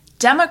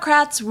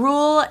Democrats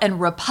rule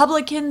and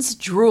Republicans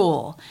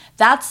drool.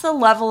 That's the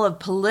level of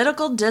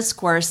political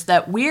discourse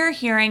that we're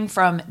hearing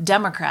from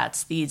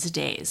Democrats these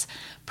days.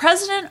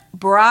 President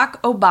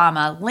Barack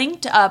Obama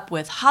linked up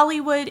with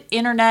Hollywood,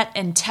 internet,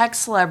 and tech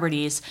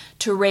celebrities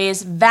to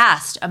raise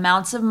vast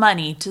amounts of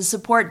money to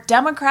support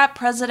Democrat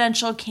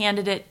presidential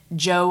candidate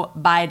Joe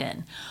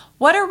Biden.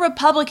 What are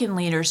Republican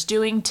leaders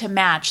doing to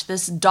match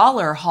this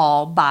dollar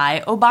haul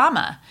by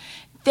Obama?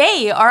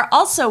 They are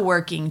also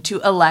working to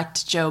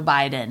elect Joe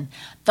Biden.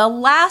 The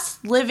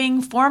last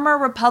living former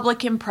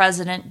Republican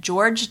president,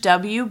 George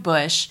W.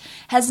 Bush,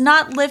 has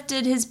not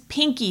lifted his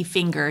pinky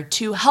finger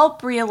to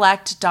help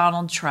re-elect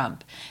Donald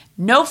Trump.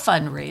 No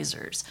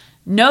fundraisers,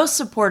 no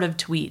supportive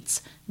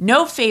tweets,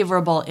 no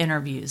favorable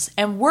interviews,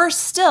 and worse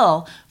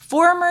still,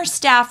 former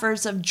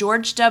staffers of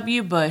George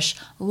W. Bush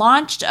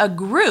launched a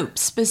group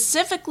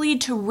specifically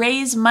to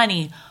raise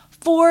money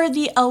for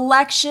the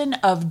election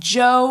of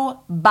Joe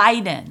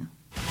Biden.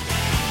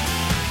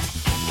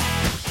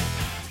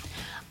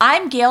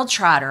 I'm Gail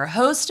Trotter,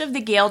 host of The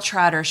Gail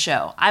Trotter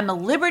Show. I'm a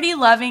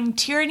liberty-loving,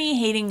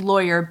 tyranny-hating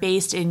lawyer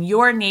based in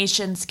your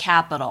nation's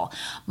capital.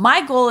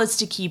 My goal is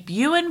to keep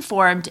you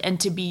informed and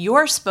to be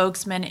your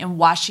spokesman in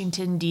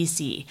Washington,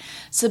 D.C.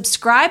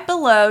 Subscribe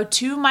below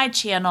to my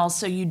channel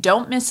so you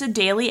don't miss a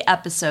daily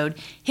episode.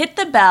 Hit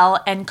the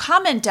bell and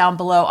comment down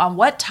below on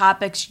what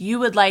topics you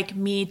would like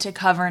me to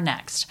cover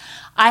next.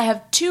 I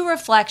have two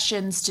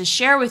reflections to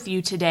share with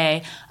you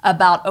today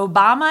about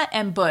Obama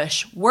and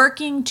Bush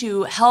working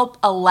to help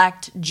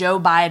elect Joe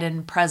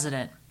Biden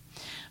president.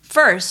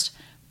 First,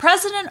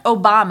 President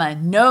Obama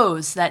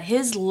knows that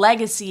his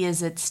legacy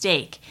is at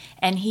stake,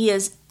 and he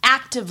is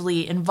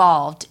actively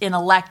involved in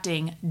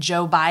electing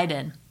Joe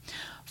Biden.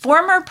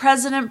 Former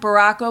President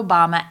Barack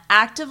Obama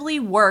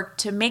actively worked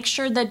to make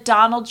sure that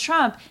Donald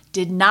Trump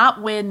did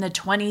not win the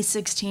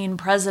 2016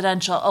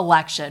 presidential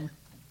election.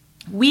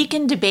 We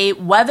can debate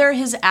whether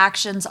his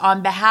actions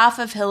on behalf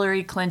of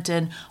Hillary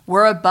Clinton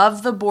were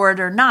above the board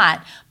or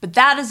not, but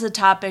that is a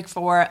topic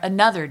for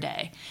another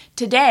day.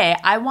 Today,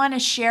 I want to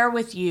share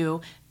with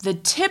you the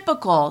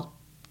typical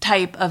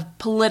type of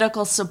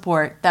political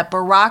support that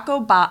Barack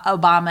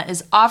Obama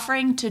is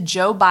offering to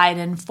Joe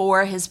Biden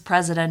for his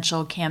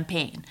presidential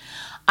campaign.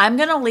 I'm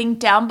going to link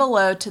down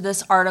below to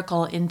this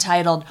article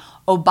entitled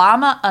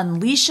Obama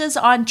Unleashes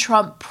on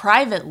Trump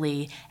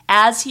Privately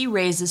as he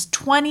raises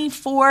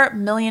 $24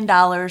 million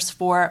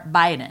for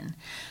Biden.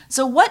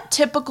 So what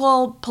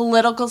typical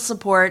political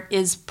support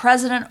is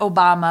President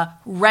Obama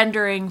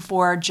rendering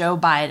for Joe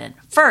Biden?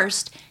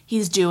 First,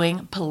 he's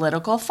doing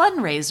political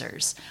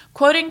fundraisers.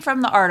 Quoting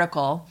from the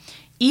article,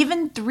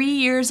 even 3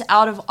 years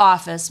out of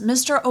office,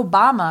 Mr.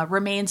 Obama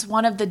remains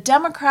one of the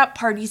Democrat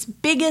Party's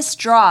biggest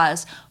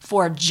draws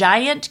for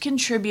giant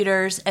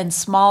contributors and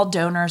small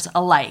donors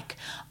alike.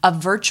 A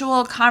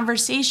virtual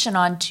conversation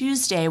on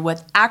Tuesday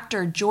with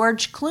actor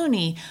George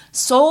Clooney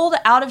sold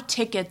out of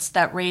tickets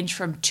that range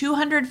from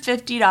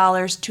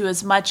 $250 to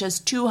as much as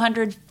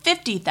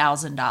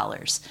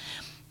 $250,000.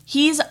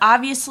 He's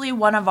obviously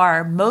one of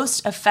our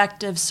most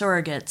effective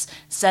surrogates,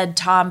 said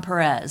Tom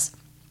Perez,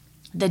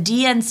 the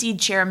DNC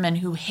chairman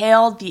who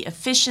hailed the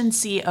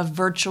efficiency of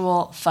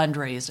virtual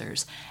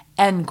fundraisers,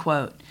 end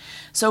quote.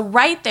 So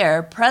right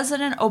there,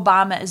 President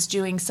Obama is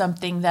doing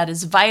something that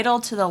is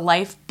vital to the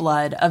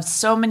lifeblood of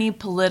so many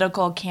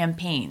political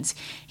campaigns.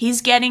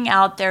 He's getting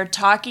out there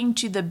talking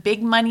to the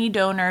big money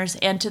donors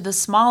and to the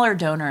smaller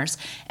donors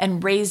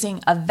and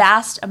raising a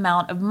vast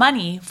amount of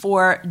money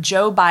for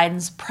Joe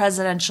Biden's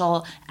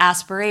presidential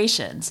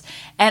aspirations.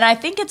 And I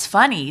think it's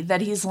funny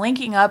that he's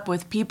linking up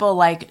with people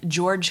like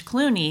George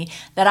Clooney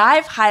that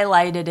I've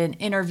highlighted in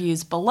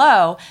interviews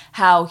below,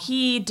 how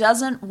he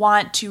doesn't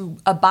want to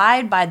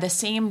abide by the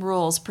same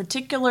rules,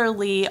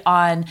 particularly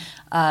on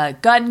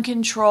gun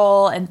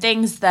control and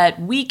things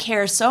that we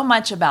care so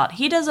much about.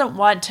 He doesn't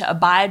want to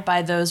abide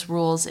by those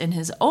rules in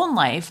his own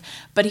life,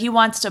 but he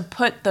wants to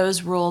put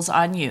those rules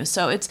on you.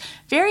 So it's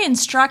very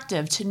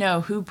instructive to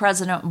know who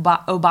President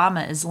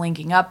Obama is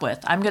linking up with.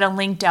 I'm going to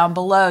link down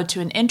below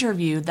to an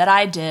interview that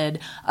I did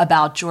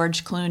about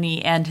George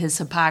Clooney and his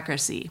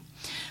hypocrisy.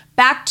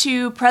 Back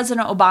to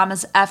President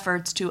Obama's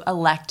efforts to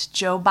elect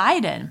Joe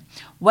Biden.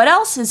 What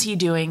else is he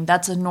doing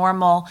that's a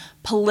normal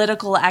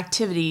political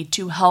activity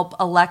to help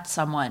elect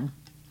someone?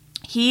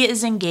 He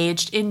is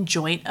engaged in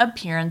joint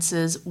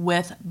appearances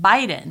with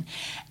Biden.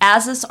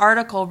 As this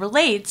article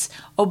relates,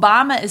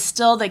 Obama is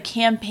still the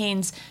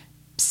campaign's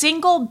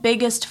single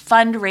biggest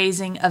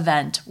fundraising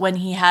event when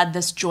he had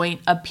this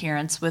joint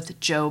appearance with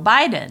Joe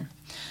Biden.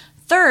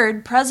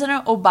 Third,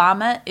 President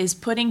Obama is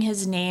putting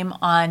his name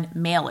on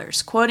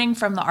mailers. Quoting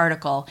from the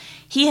article,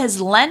 he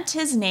has lent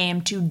his name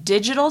to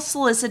digital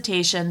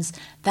solicitations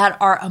that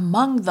are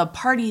among the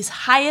party's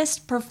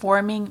highest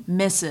performing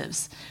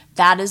missives.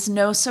 That is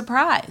no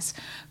surprise.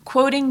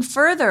 Quoting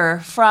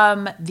further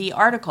from the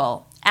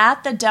article,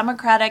 at the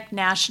Democratic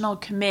National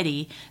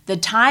Committee, the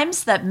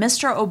times that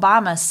Mr.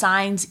 Obama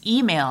signs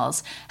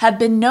emails have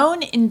been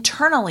known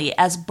internally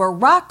as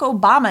Barack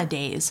Obama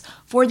days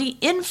for the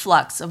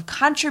influx of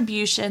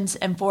contributions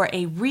and for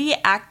a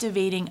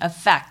reactivating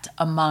effect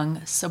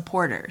among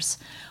supporters.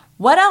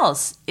 What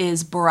else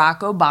is Barack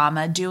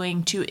Obama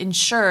doing to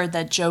ensure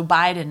that Joe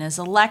Biden is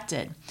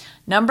elected?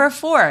 Number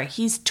 4,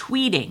 he's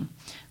tweeting.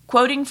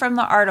 Quoting from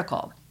the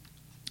article,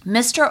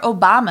 Mr.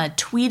 Obama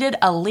tweeted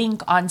a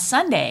link on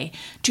Sunday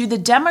to the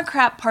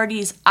Democrat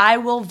Party's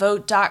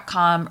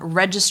IWillVote.com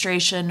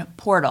registration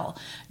portal,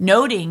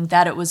 noting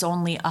that it was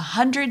only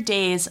 100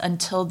 days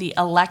until the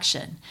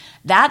election.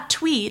 That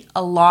tweet,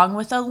 along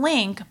with a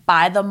link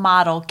by the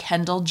model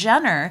Kendall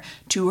Jenner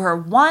to her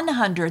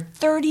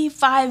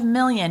 135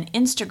 million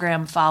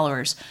Instagram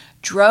followers,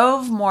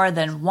 drove more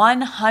than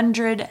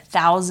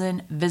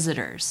 100,000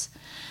 visitors.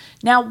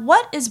 Now,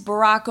 what is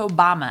Barack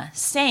Obama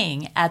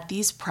saying at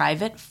these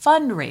private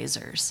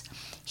fundraisers?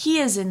 He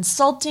is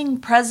insulting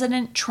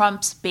President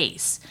Trump's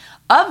base.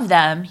 Of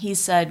them, he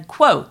said,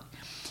 quote,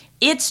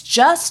 "It's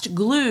just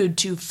glued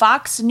to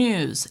Fox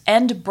News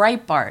and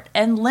Breitbart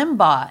and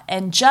Limbaugh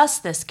and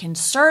just this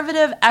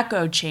conservative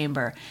echo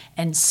chamber,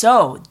 and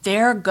so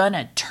they're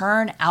gonna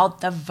turn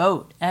out the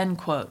vote," end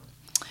quote.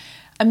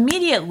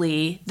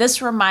 Immediately,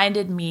 this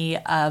reminded me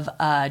of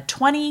a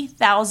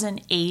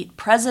 2008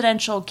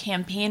 presidential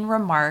campaign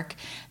remark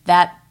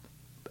that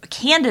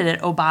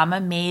candidate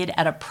Obama made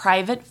at a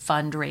private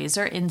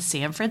fundraiser in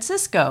San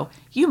Francisco.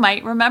 You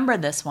might remember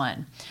this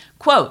one.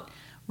 Quote,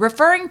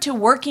 referring to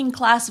working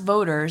class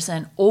voters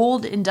and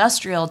old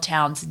industrial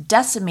towns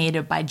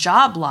decimated by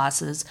job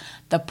losses,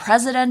 the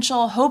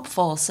presidential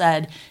hopeful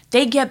said,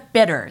 "They get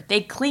bitter, they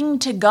cling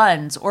to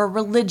guns or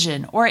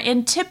religion or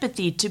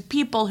antipathy to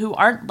people who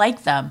aren't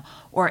like them,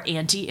 or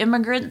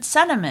anti-immigrant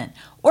sentiment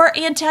or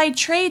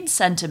anti-trade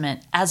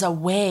sentiment as a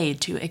way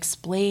to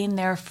explain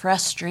their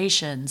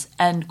frustrations,"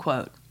 end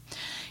quote.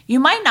 You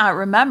might not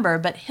remember,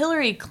 but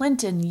Hillary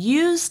Clinton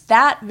used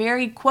that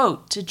very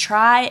quote to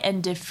try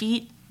and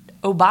defeat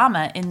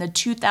Obama in the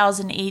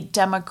 2008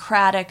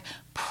 Democratic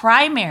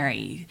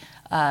primary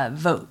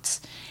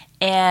votes.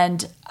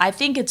 And I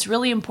think it's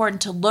really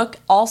important to look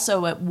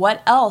also at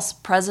what else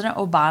President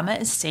Obama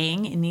is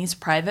saying in these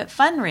private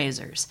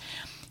fundraisers.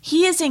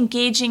 He is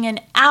engaging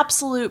in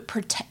absolute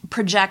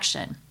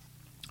projection.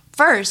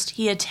 First,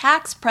 he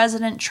attacks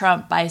President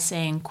Trump by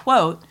saying,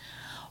 quote,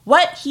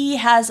 "What he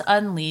has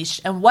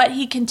unleashed and what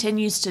he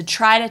continues to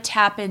try to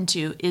tap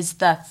into is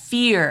the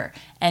fear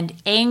and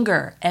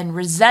anger and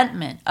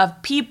resentment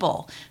of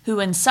people who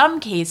in some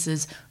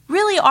cases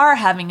really are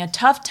having a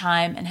tough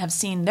time and have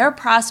seen their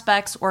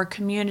prospects or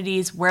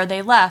communities where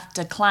they left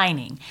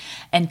declining.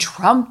 And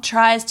Trump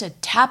tries to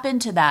tap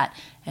into that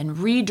and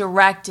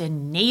redirect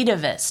in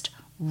nativist,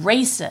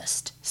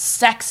 racist,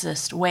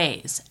 sexist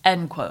ways,"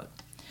 end quote.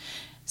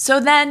 So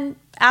then,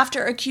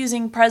 after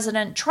accusing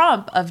President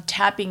Trump of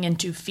tapping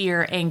into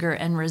fear, anger,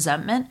 and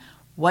resentment,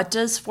 what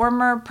does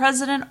former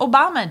President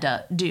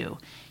Obama do?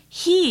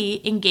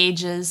 He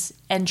engages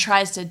and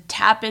tries to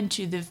tap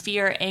into the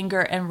fear, anger,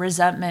 and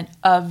resentment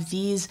of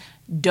these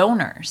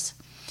donors.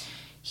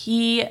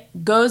 He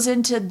goes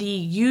into the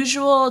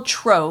usual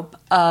trope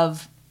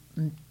of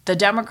the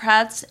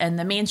Democrats and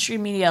the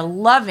mainstream media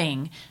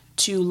loving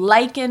to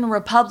liken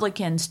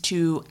Republicans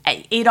to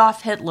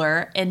Adolf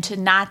Hitler and to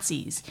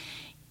Nazis,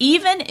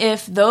 even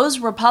if those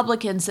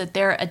Republicans that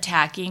they're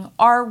attacking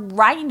are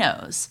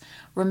rhinos.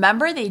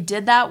 Remember, they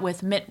did that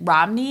with Mitt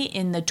Romney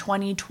in the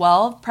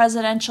 2012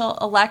 presidential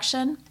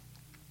election?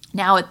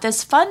 Now, at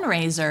this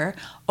fundraiser,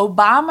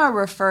 Obama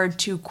referred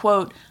to,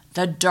 quote,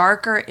 "the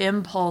darker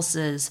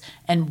impulses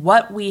and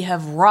what we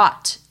have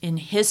wrought in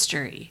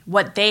history,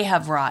 what they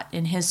have wrought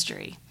in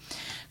history."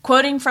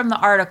 Quoting from the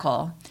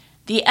article,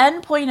 "The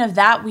end point of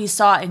that we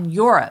saw in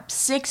Europe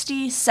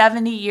 60,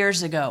 70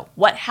 years ago.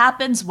 What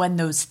happens when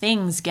those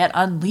things get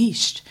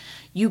unleashed?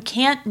 You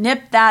can't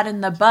nip that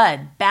in the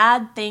bud.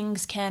 Bad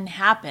things can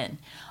happen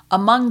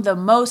among the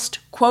most,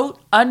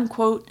 quote,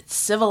 unquote,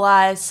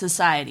 civilized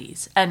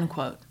societies," end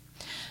quote.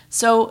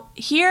 So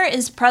here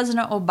is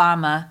President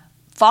Obama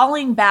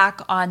falling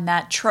back on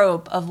that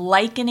trope of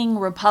likening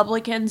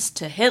Republicans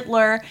to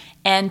Hitler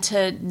and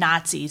to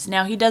Nazis.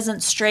 Now, he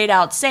doesn't straight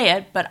out say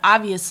it, but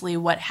obviously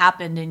what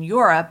happened in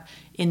Europe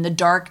in the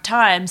dark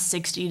times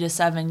 60 to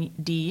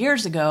 70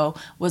 years ago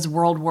was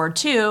World War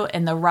II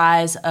and the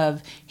rise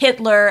of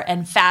Hitler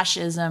and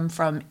fascism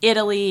from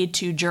Italy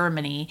to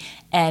Germany,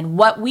 and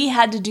what we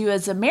had to do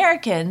as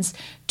Americans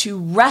to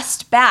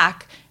wrest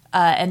back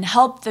and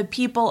help the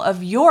people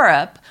of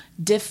Europe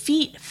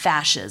defeat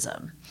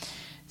fascism.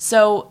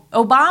 So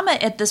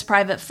Obama at this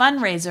private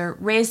fundraiser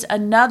raised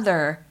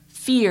another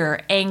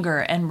fear, anger,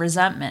 and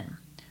resentment.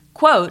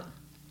 Quote,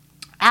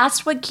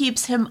 asked what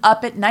keeps him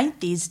up at night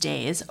these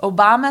days,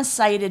 Obama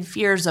cited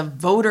fears of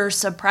voter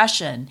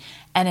suppression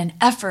and an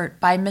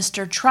effort by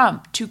Mr.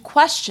 Trump to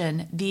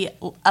question the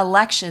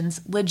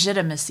election's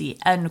legitimacy,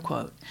 end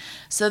quote.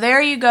 So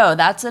there you go.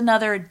 That's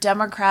another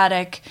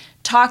Democratic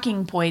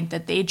talking point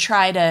that they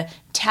try to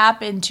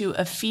tap into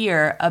a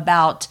fear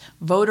about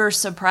voter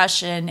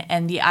suppression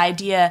and the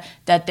idea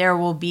that there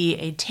will be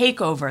a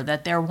takeover,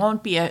 that there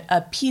won't be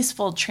a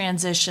peaceful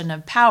transition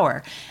of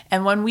power.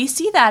 And when we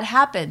see that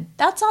happen,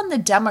 that's on the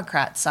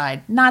Democrat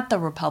side, not the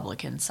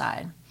Republican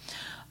side.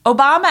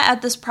 Obama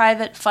at this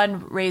private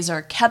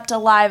fundraiser kept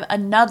alive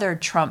another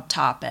Trump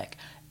topic,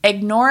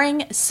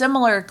 ignoring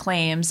similar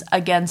claims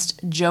against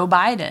Joe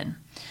Biden.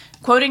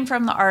 Quoting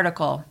from the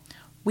article,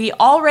 "We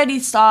already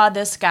saw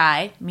this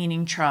guy,"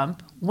 meaning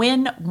Trump,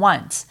 "win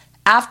once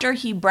after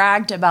he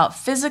bragged about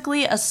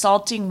physically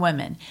assaulting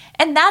women,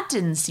 and that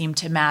didn't seem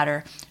to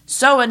matter.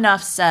 So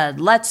enough said,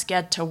 let's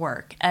get to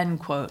work," end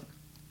quote.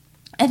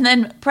 And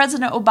then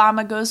President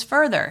Obama goes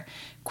further.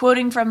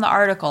 Quoting from the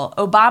article,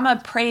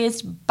 Obama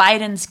praised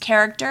Biden's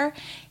character,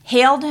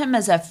 hailed him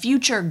as a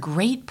future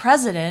great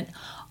president,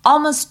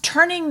 almost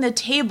turning the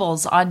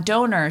tables on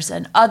donors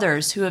and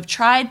others who have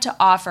tried to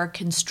offer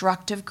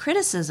constructive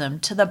criticism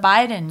to the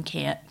Biden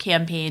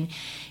campaign,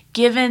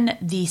 given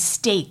the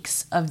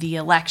stakes of the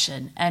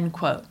election, end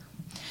quote.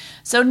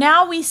 So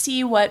now we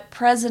see what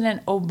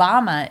President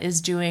Obama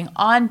is doing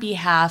on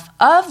behalf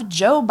of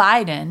Joe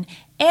Biden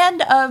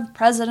and of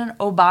President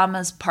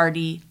Obama's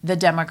party, the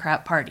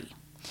Democrat Party.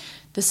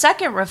 The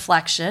second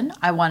reflection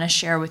I want to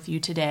share with you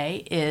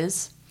today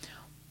is,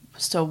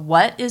 so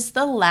what is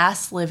the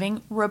last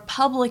living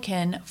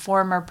Republican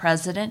former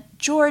president,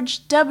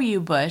 George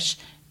W. Bush,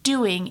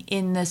 doing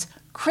in this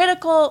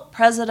critical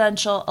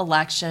presidential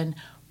election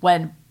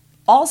when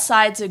all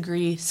sides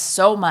agree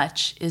so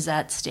much is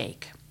at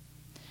stake?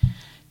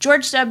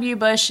 George W.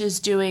 Bush is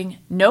doing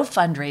no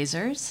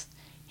fundraisers,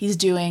 he's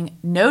doing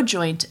no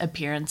joint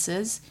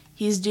appearances,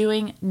 he's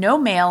doing no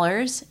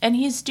mailers, and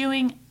he's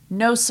doing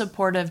no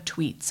supportive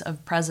tweets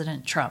of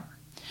President Trump.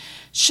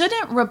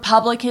 Shouldn't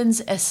Republicans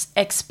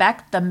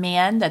expect the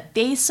man that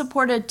they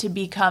supported to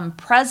become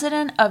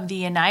president of the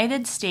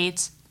United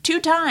States 2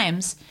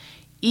 times,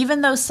 even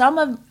though some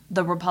of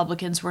the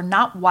Republicans were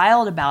not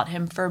wild about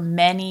him for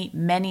many,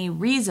 many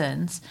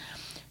reasons,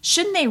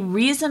 shouldn't they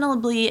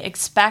reasonably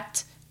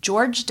expect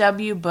George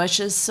W.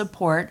 Bush's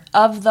support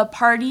of the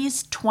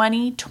party's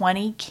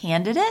 2020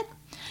 candidate?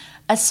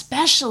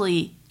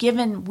 Especially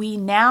given we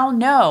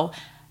know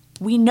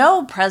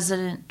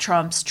President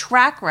Trump's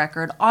track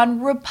record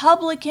on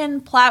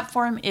Republican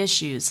platform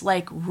issues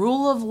like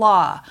rule of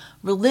law,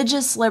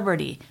 religious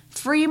liberty,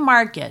 free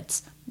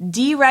markets,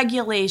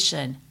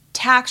 deregulation,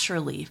 tax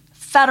relief,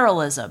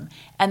 federalism,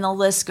 and the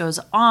list goes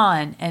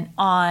on and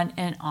on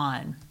and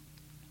on.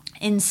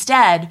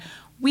 Instead,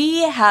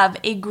 we have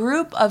a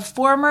group of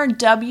former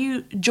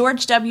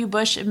George W.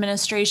 Bush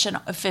administration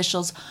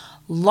officials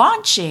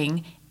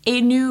launching a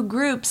new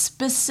group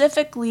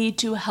specifically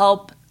to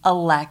help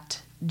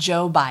elect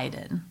Joe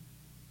Biden.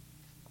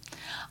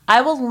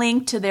 I will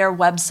link to their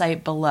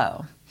website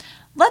below.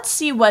 Let's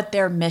see what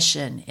their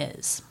mission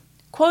is.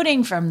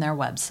 Quoting from their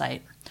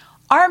website,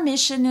 "Our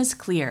mission is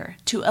clear: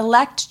 to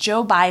elect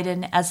Joe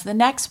Biden as the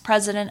next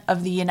president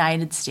of the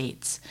United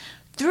States.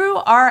 Through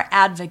our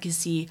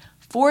advocacy,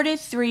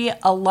 43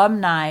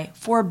 Alumni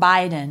for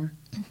Biden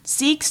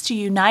seeks to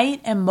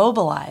unite and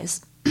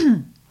mobilize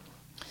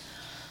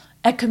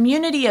a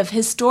community of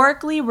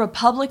historically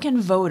Republican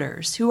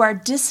voters who are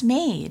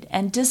dismayed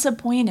and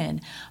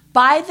disappointed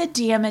by the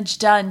damage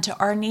done to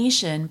our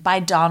nation by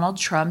Donald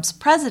Trump's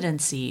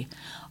presidency.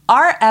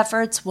 Our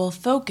efforts will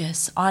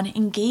focus on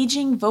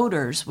engaging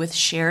voters with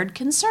shared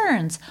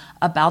concerns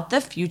about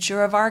the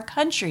future of our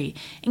country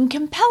and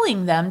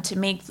compelling them to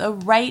make the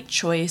right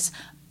choice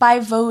by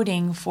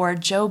voting for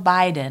Joe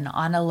Biden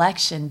on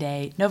Election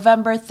Day,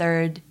 November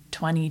 3rd,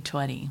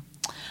 2020.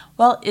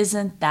 Well,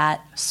 isn't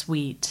that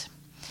sweet?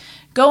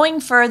 Going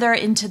further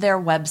into their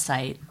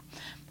website,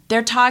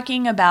 they're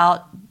talking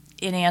about,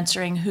 in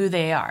answering who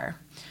they are,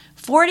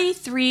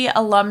 43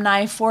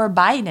 Alumni for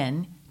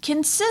Biden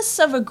consists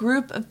of a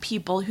group of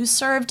people who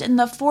served in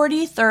the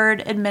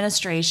 43rd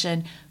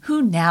administration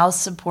who now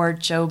support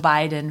Joe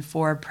Biden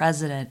for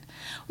president.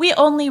 We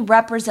only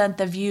represent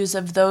the views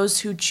of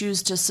those who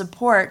choose to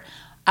support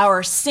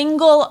our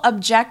single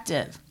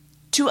objective,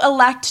 to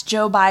elect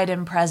Joe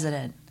Biden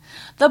president.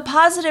 The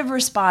positive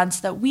response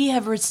that we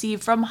have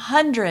received from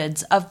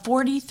hundreds of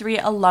 43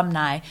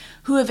 alumni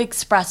who have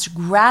expressed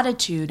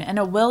gratitude and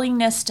a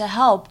willingness to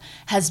help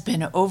has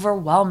been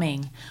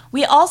overwhelming.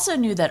 We also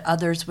knew that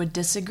others would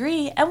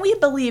disagree, and we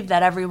believe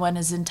that everyone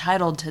is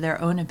entitled to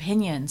their own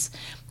opinions.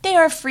 They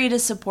are free to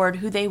support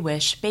who they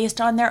wish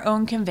based on their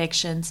own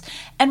convictions,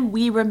 and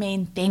we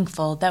remain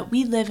thankful that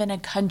we live in a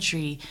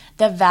country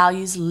that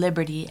values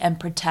liberty and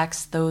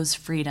protects those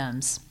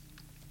freedoms."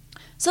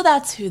 So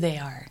that's who they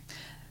are.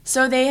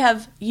 So they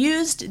have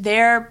used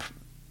their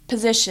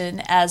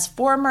position as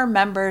former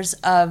members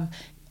of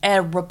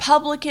a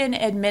Republican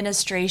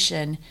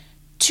administration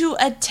to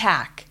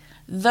attack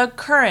the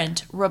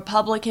current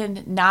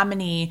Republican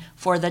nominee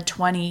for the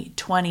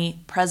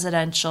 2020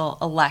 presidential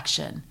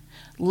election.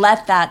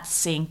 Let that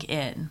sink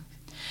in.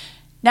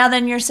 Now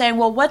then you're saying,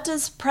 well, what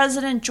does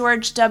President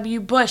George W.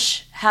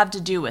 Bush have to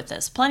do with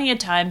this? Plenty of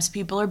times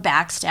people are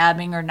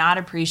backstabbing or not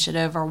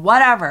appreciative or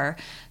whatever.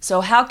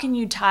 So how can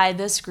you tie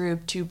this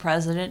group to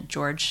President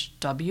George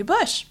W.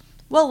 Bush?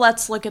 Well,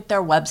 let's look at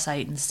their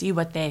website and see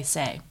what they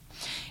say.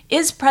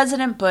 Is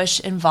President Bush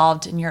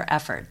involved in your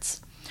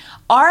efforts?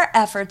 Our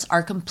efforts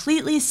are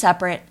completely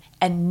separate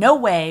and no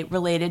way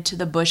related to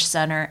the Bush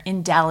Center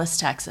in Dallas,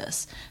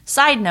 Texas.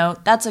 Side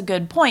note, that's a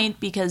good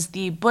point because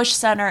the Bush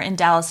Center in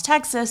Dallas,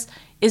 Texas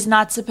is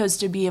not supposed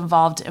to be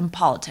involved in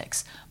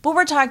politics. But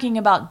we're talking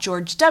about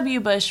George W.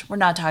 Bush, we're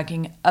not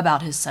talking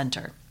about his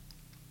center.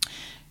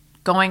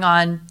 Going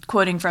on,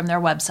 quoting from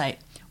their website,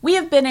 we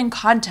have been in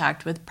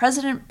contact with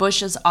President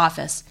Bush's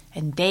office,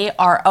 and they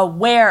are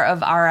aware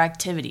of our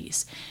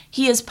activities.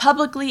 He has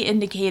publicly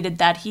indicated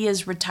that he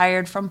is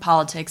retired from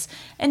politics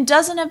and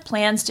doesn't have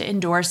plans to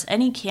endorse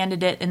any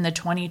candidate in the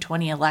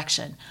 2020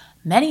 election.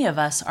 Many of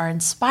us are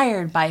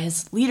inspired by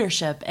his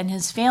leadership and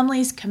his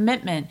family's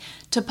commitment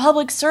to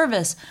public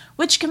service,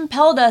 which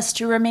compelled us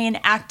to remain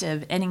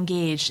active and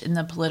engaged in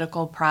the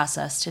political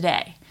process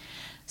today.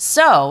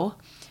 So,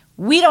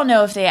 we don't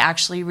know if they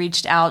actually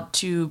reached out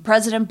to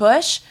President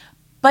Bush,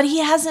 but he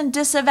hasn't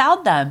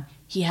disavowed them.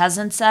 He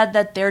hasn't said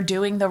that they're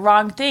doing the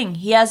wrong thing.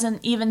 He hasn't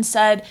even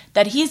said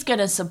that he's going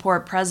to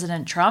support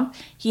President Trump.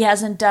 He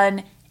hasn't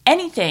done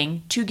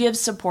anything to give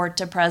support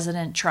to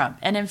President Trump.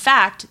 And in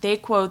fact, they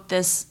quote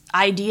this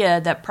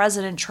idea that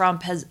President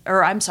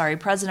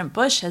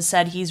Bush has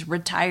said he's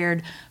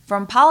retired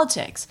from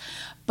politics.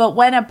 But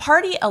when a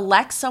party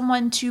elects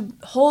someone to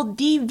hold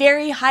the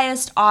very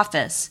highest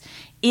office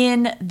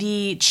in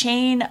the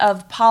chain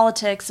of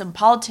politics and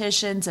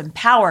politicians and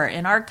power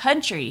in our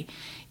country,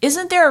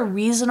 isn't there a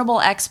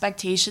reasonable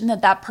expectation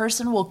that that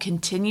person will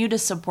continue to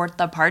support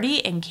the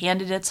party and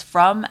candidates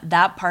from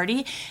that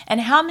party?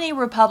 And how many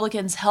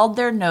Republicans held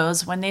their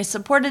nose when they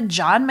supported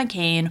John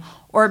McCain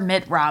or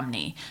Mitt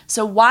Romney?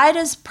 So why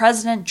does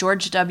President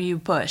George W.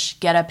 Bush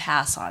get a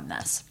pass on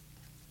this?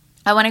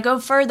 I want to go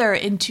further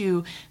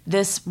into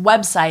this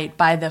website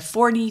by the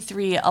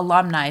 43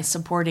 alumni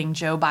supporting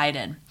Joe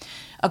Biden.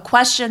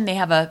 They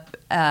have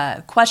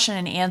a question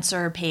and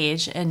answer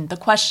page, and the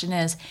question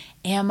is,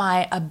 am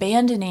I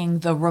abandoning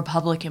the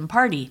Republican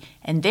Party?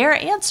 And their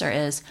answer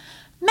is,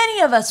 many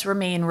of us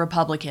remain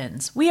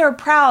Republicans. We are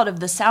proud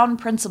of the sound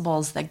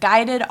principles that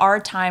guided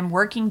our time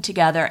working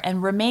together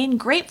and remain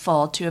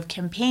grateful to have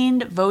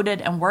campaigned,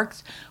 voted, and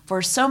worked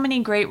for so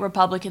many great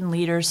Republican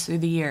leaders through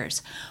the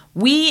years.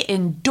 We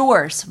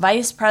endorse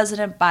Vice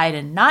President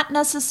Biden, not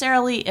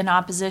necessarily in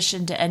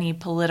opposition to any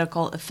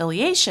political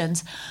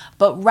affiliations,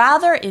 but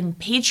rather in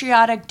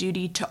patriotic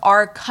duty to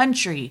our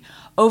country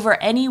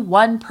over any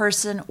one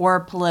person or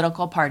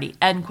political party,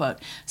 end quote.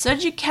 So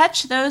did you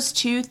catch those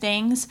two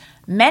things?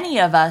 Many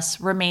of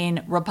us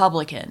remain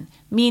Republican,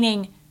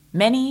 meaning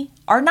many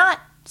are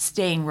not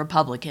staying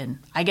Republican.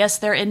 I guess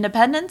they're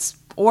independents,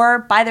 or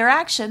by their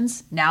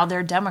actions, now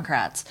they're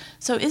Democrats.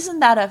 So isn't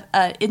that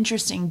an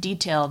interesting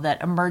detail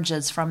that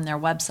emerges from their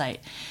website?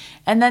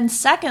 And then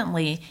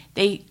secondly,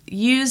 they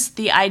use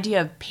the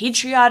idea of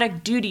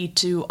patriotic duty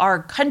to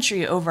our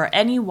country over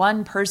any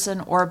one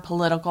person or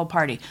political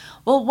party.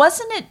 Well,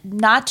 wasn't it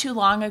not too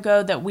long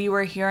ago that we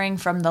were hearing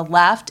from the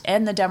left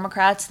and the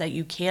Democrats that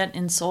you can't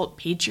insult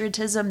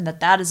patriotism,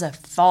 that is a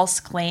false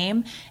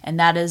claim and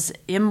that is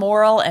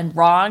immoral and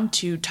wrong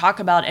to talk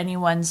about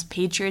anyone's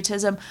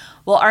patriotism?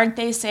 Well, aren't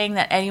they saying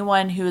that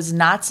anyone who is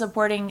not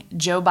supporting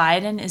Joe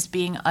Biden is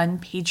being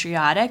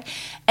unpatriotic?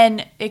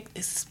 And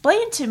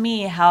explain to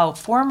me how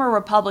former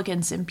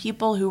Republicans and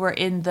people who were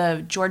in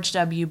the George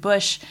W.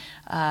 Bush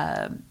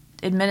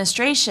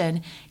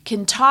administration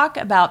can talk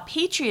about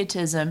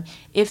patriotism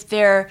if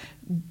they're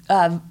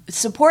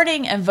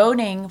supporting and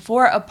voting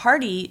for a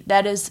party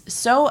that is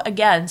so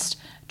against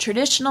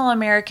traditional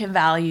American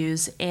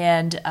values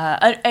and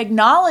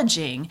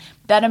acknowledging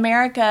that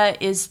America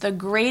is the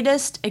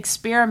greatest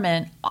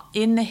experiment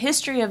in the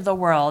history of the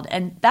world.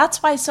 And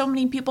that's why so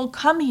many people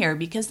come here,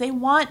 because they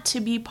want to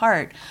be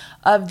part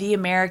of the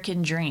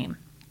American dream.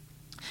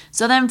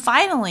 So then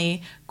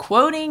finally,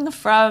 quoting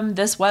from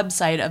this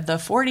website of the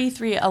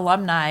 43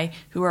 alumni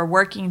who are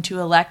working to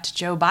elect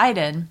Joe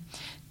Biden,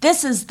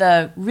 this is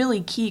the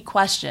really key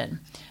question.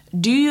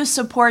 Do you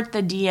support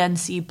the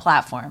DNC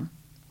platform?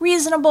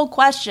 Reasonable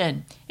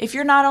question. If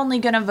you're not only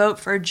going to vote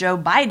for Joe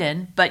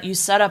Biden, but you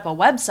set up a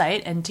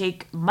website and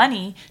take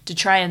money to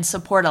try and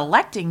support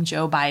electing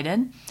Joe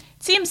Biden,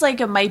 it seems like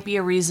it might be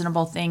a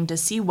reasonable thing to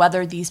see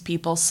whether these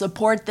people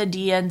support the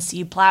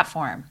DNC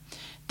platform.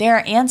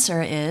 Their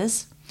answer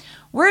is,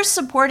 we're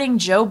supporting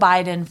Joe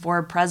Biden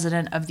for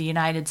President of the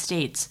United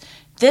States.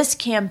 This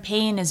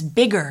campaign is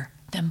bigger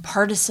than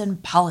partisan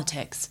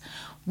politics.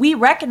 We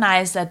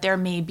recognize that there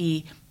may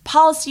be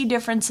policy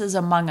differences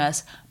among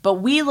us, but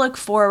we look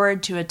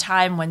forward to a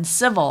time when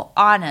civil,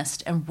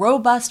 honest, and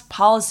robust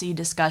policy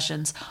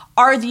discussions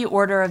are the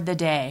order of the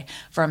day,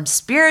 from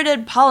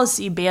spirited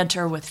policy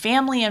banter with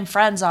family and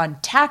friends on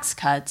tax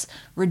cuts,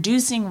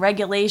 reducing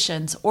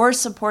regulations, or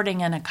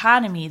supporting an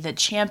economy that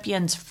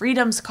champions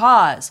freedom's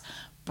cause,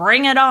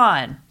 Bring it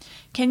on.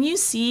 Can you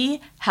see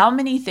how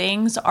many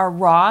things are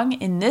wrong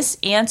in this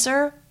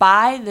answer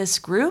by this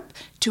group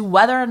to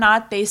whether or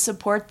not they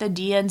support the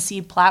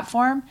DNC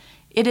platform?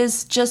 It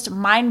is just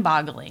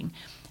mind-boggling.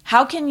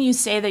 How can you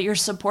say that you're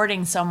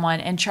supporting someone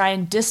and try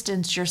and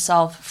distance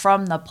yourself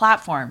from the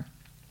platform?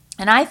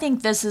 And I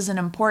think this is an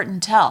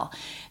important tell.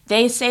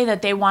 They say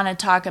that they want to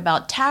talk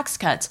about tax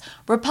cuts.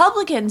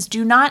 Republicans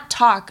do not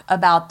talk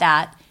about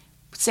that,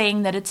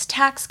 saying that it's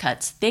tax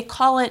cuts. They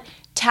call it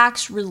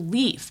tax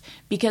relief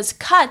because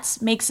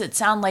cuts makes it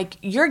sound like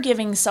you're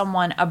giving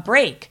someone a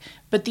break.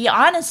 But the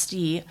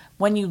honesty,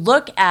 when you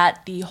look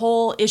at the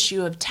whole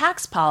issue of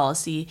tax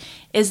policy,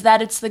 is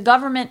that it's the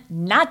government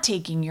not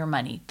taking your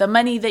money. The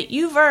money that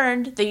you've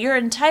earned, that you're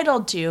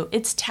entitled to,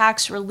 it's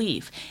tax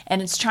relief.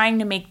 And it's trying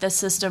to make the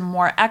system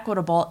more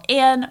equitable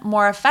and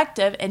more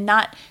effective and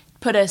not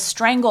put a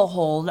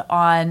stranglehold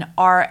on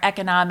our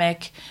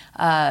economic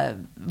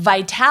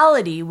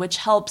vitality, which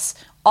helps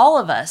all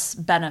of us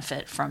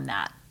benefit from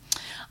that.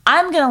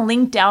 I'm going to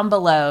link down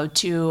below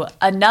to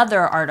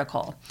another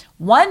article.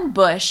 One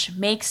Bush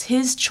makes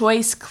his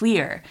choice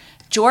clear.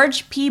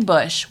 George P.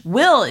 Bush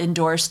will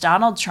endorse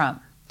Donald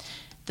Trump.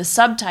 The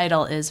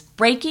subtitle is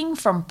Breaking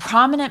from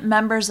Prominent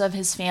Members of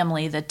His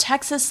Family, the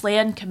Texas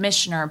Land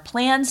Commissioner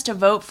plans to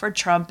vote for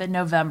Trump in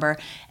November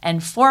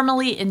and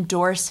formally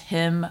endorse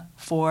him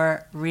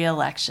for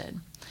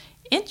re-election.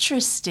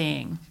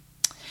 Interesting.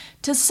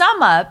 To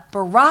sum up,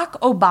 Barack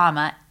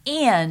Obama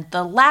and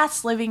the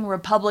last living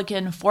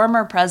Republican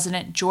former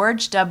President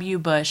George W.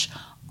 Bush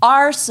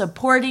are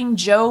supporting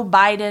Joe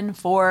Biden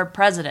for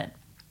president.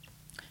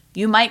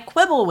 You might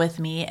quibble with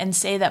me and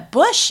say that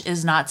Bush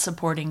is not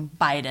supporting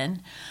Biden,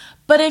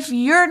 but if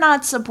you're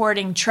not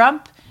supporting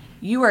Trump,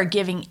 you are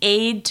giving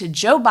aid to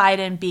Joe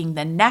Biden being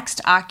the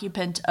next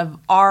occupant of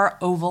our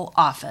Oval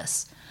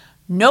Office.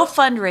 No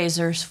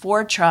fundraisers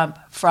for Trump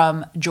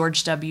from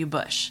George W.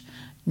 Bush.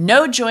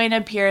 No joint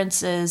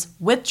appearances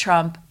with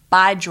Trump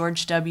by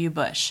George W.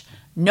 Bush.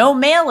 No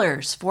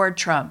mailers for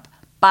Trump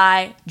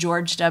by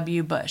George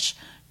W. Bush.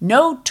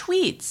 No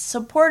tweets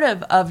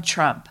supportive of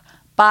Trump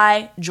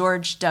by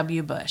George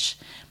W. Bush.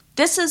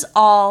 This is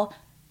all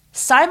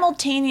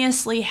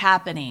simultaneously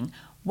happening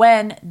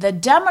when the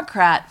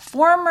Democrat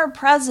former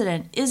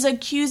president is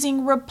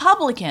accusing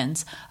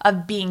Republicans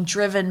of being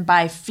driven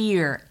by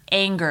fear,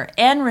 anger,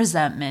 and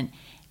resentment,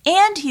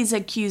 and he's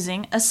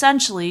accusing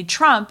essentially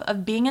Trump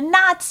of being a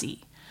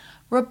Nazi.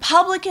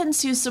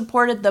 Republicans who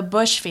supported the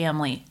Bush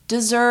family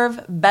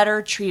deserve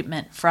better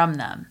treatment from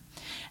them.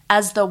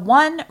 As the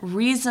one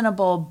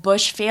reasonable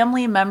Bush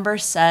family member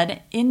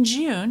said in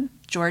June,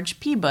 George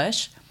P.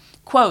 Bush,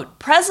 quote,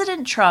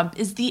 President Trump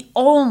is the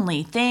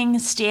only thing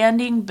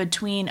standing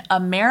between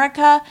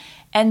America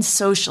and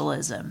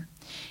socialism.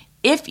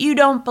 If you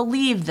don't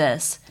believe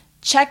this,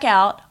 check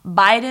out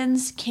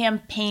Biden's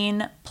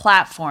campaign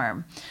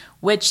platform,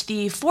 which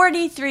the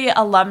 43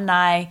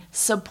 alumni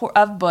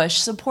of Bush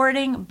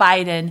supporting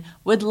Biden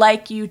would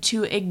like you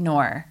to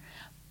ignore.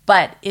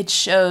 But it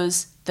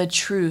shows the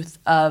truth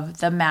of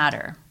the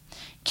matter.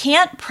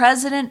 Can't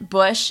President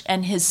Bush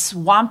and his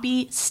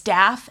swampy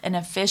staff and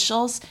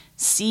officials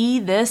see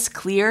this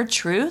clear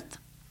truth?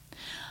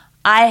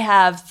 I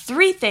have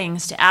 3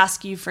 things to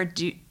ask you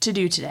to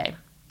do today.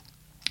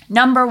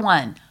 Number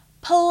 1,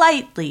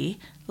 politely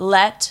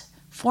let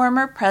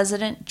former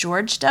President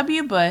George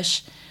W.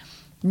 Bush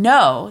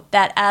know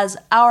that as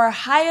our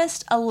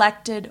highest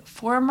elected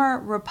former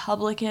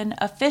Republican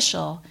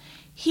official,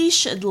 he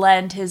should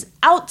lend his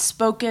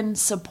outspoken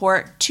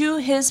support to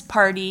his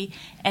party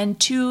and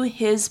to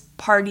his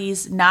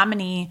party's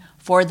nominee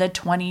for the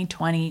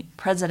 2020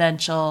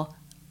 presidential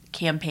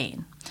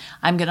campaign.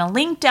 I'm going to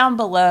link down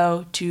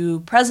below to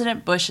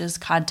President Bush's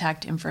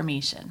contact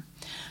information.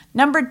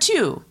 Number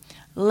 2,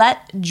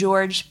 let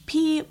George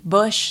P.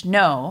 Bush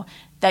know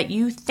that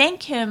you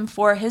thank him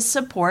for his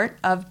support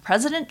of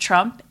President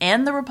Trump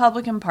and the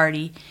Republican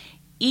Party,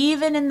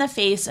 even in the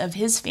face of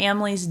his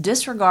family's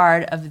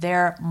disregard of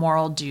their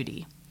moral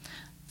duty.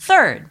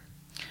 Third,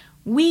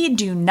 we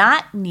do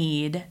not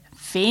need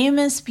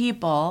famous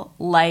people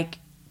like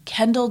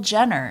Kendall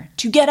Jenner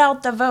to get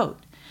out the vote.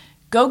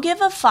 Go give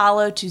a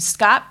follow to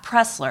Scott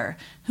Presler,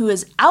 who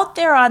is out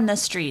there on the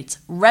streets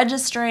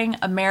registering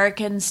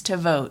Americans to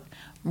vote,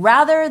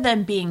 rather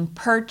than being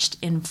perched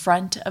in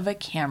front of a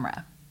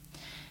camera.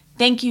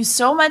 Thank you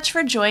so much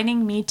for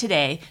joining me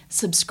today.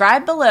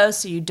 Subscribe below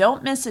so you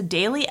don't miss a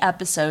daily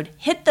episode,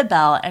 hit the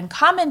bell, and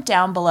comment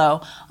down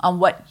below on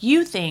what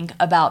you think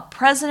about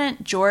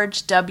President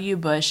George W.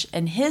 Bush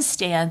and his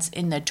stance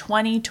in the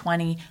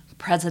 2020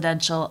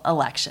 presidential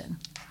election.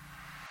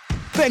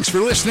 Thanks for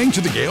listening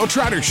to The Gail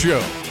Trotter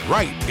Show,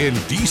 right in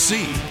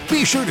D.C.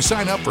 Be sure to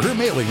sign up for her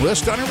mailing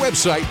list on her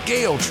website,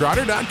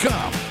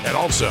 GailTrotter.com. And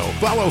also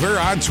follow her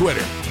on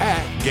Twitter,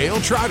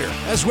 @GailTrotter,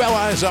 as well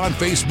as on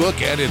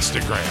Facebook and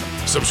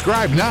Instagram.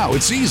 Subscribe now,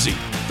 it's easy.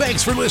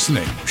 Thanks for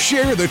listening.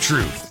 Share the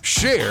truth.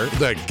 Share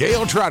The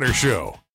Gail Trotter Show.